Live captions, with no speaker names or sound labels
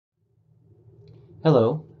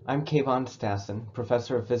Hello, I'm Keivan Stassun,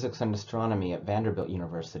 Professor of Physics and Astronomy at Vanderbilt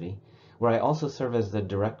University, where I also serve as the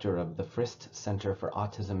Director of the Frist Center for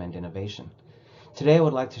Autism and Innovation. Today I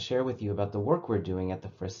would like to share with you about the work we're doing at the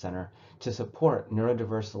Frist Center to support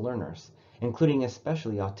neurodiverse learners, including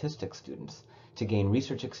especially autistic students, to gain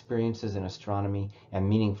research experiences in astronomy and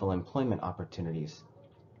meaningful employment opportunities.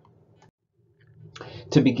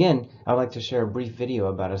 To begin, I would like to share a brief video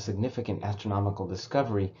about a significant astronomical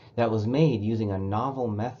discovery that was made using a novel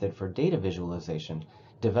method for data visualization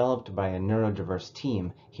developed by a neurodiverse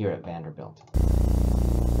team here at Vanderbilt.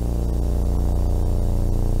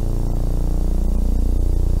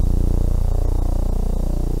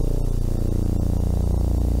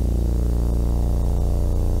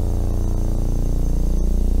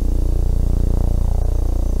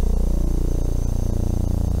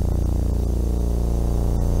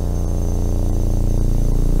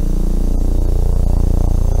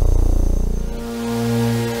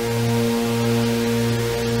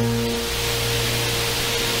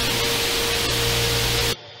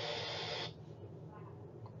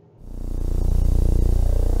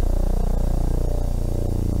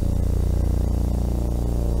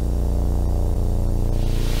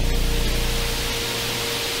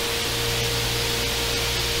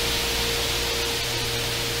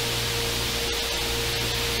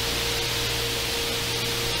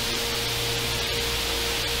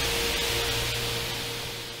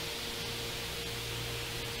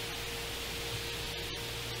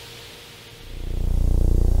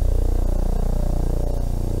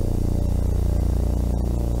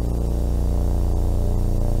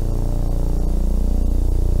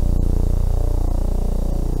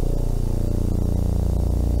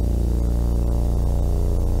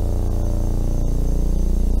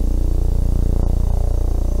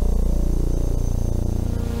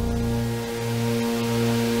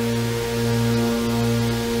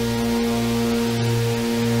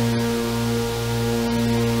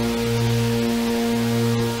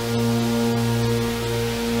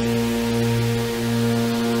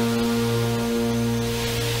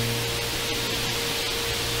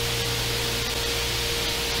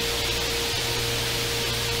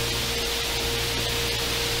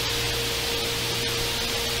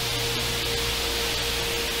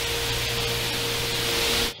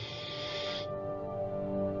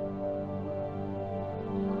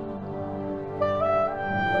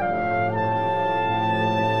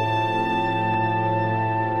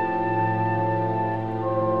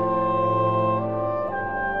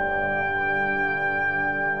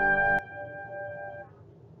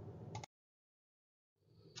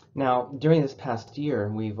 Now, during this past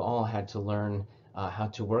year, we've all had to learn how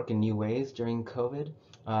to work in new ways during COVID.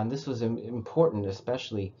 This was important,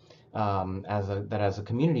 especially as a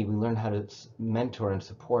community, we learned how to mentor and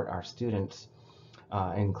support our students,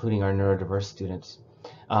 including our neurodiverse students.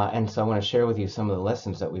 And so I want to share with you some of the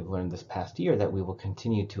lessons that we've learned this past year that we will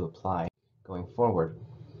continue to apply going forward.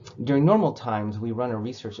 During normal times, we run a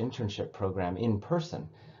research internship program in person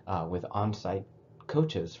with on-site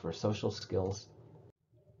coaches for social skills.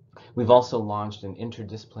 We've also launched an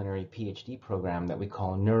interdisciplinary PhD program that we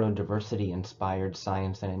call Neurodiversity Inspired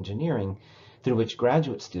Science and Engineering, through which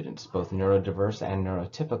graduate students, both neurodiverse and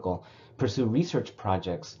neurotypical, pursue research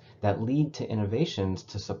projects that lead to innovations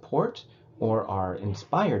to support or are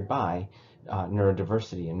inspired by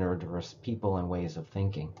neurodiversity and neurodiverse people and ways of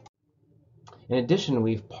thinking. In addition,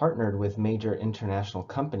 we've partnered with major international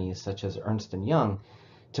companies such as Ernst & Young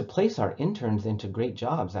to place our interns into great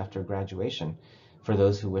jobs after graduation, for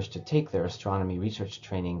those who wish to take their astronomy research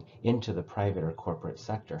training into the private or corporate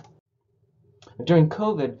sector. During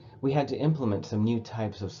COVID, we had to implement some new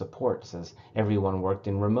types of supports as everyone worked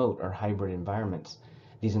in remote or hybrid environments.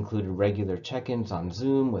 These included regular check-ins on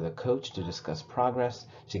Zoom with a coach to discuss progress,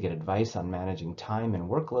 to get advice on managing time and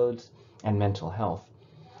workloads, and mental health.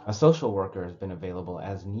 A social worker has been available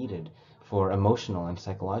as needed for emotional and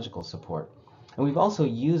psychological support. And we've also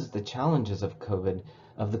used the challenges of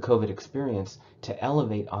the COVID experience to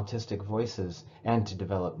elevate autistic voices and to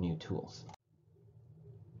develop new tools.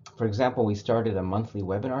 For example, we started a monthly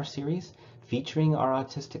webinar series featuring our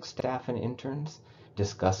autistic staff and interns,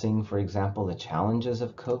 discussing, for example, the challenges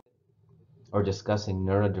of COVID, or discussing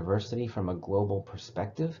neurodiversity from a global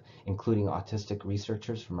perspective, including autistic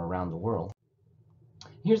researchers from around the world.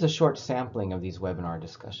 Here's a short sampling of these webinar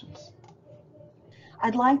discussions.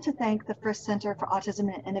 I'd like to thank the Frist Center for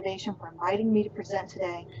Autism and Innovation for inviting me to present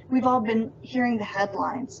today. We've all been hearing the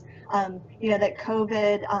headlines, that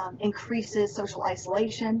COVID increases social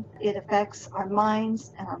isolation. It affects our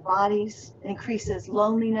minds and our bodies. It increases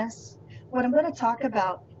loneliness. What I'm going to talk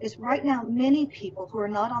about is right now, many people who are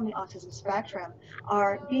not on the autism spectrum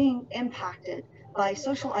are being impacted by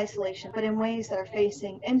social isolation, but in ways that are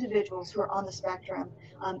facing individuals who are on the spectrum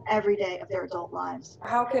every day of their adult lives.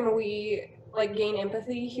 How can we gain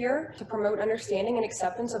empathy here to promote understanding and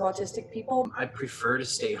acceptance of autistic people? I prefer to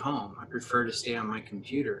stay home. I prefer to stay on my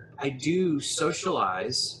computer. I do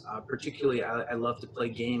socialize, particularly I love to play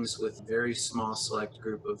games with a very small select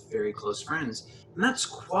group of very close friends, and that's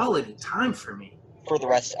quality time for me. For the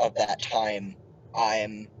rest of that time,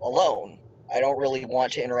 I'm alone. I don't really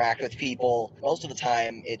want to interact with people. Most of the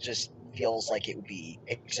time, it just feels like it would be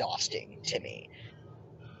exhausting to me.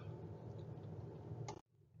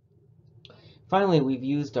 Finally, we've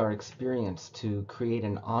used our experience to create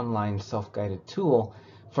an online self-guided tool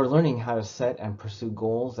for learning how to set and pursue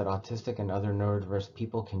goals that autistic and other neurodiverse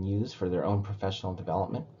people can use for their own professional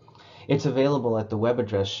development. It's available at the web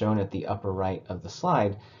address shown at the upper right of the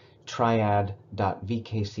slide,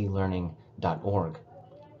 triad.vkclearning.org.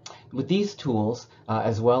 With these tools,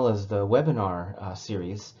 as well as the webinar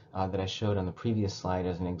series that I showed on the previous slide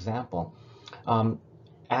as an example,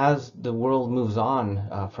 as the world moves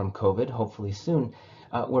on from COVID, hopefully soon,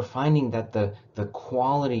 we're finding that the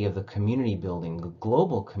quality of the community building, the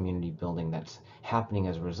global community building that's happening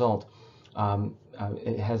as a result,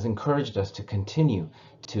 it has encouraged us to continue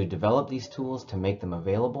to develop these tools, to make them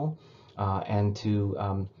available, and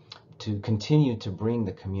to continue to bring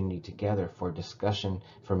the community together for discussion,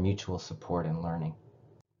 for mutual support and learning.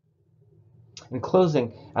 In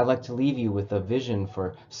closing, I'd like to leave you with a vision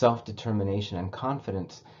for self-determination and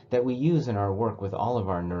confidence that we use in our work with all of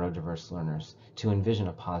our neurodiverse learners to envision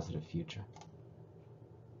a positive future.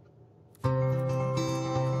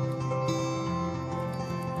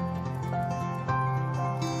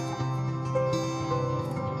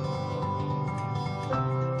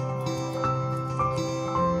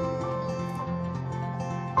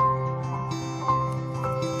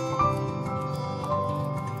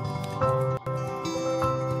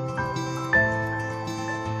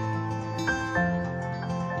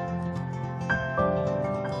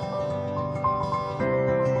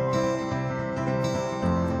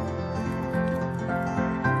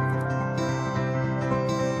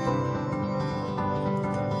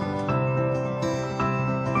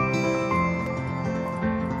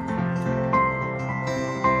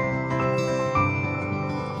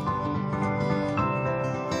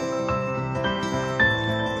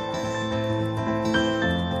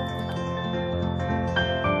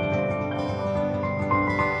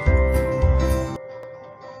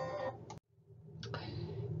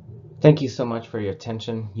 Thank you so much for your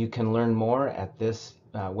attention. You can learn more at this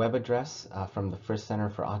web address from the Frist Center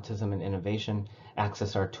for Autism and Innovation,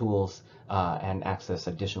 access our tools, and access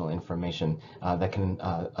additional information that can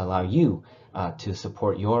allow you to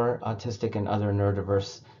support your autistic and other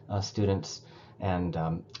neurodiverse students, and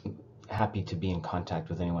happy to be in contact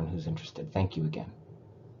with anyone who's interested. Thank you again.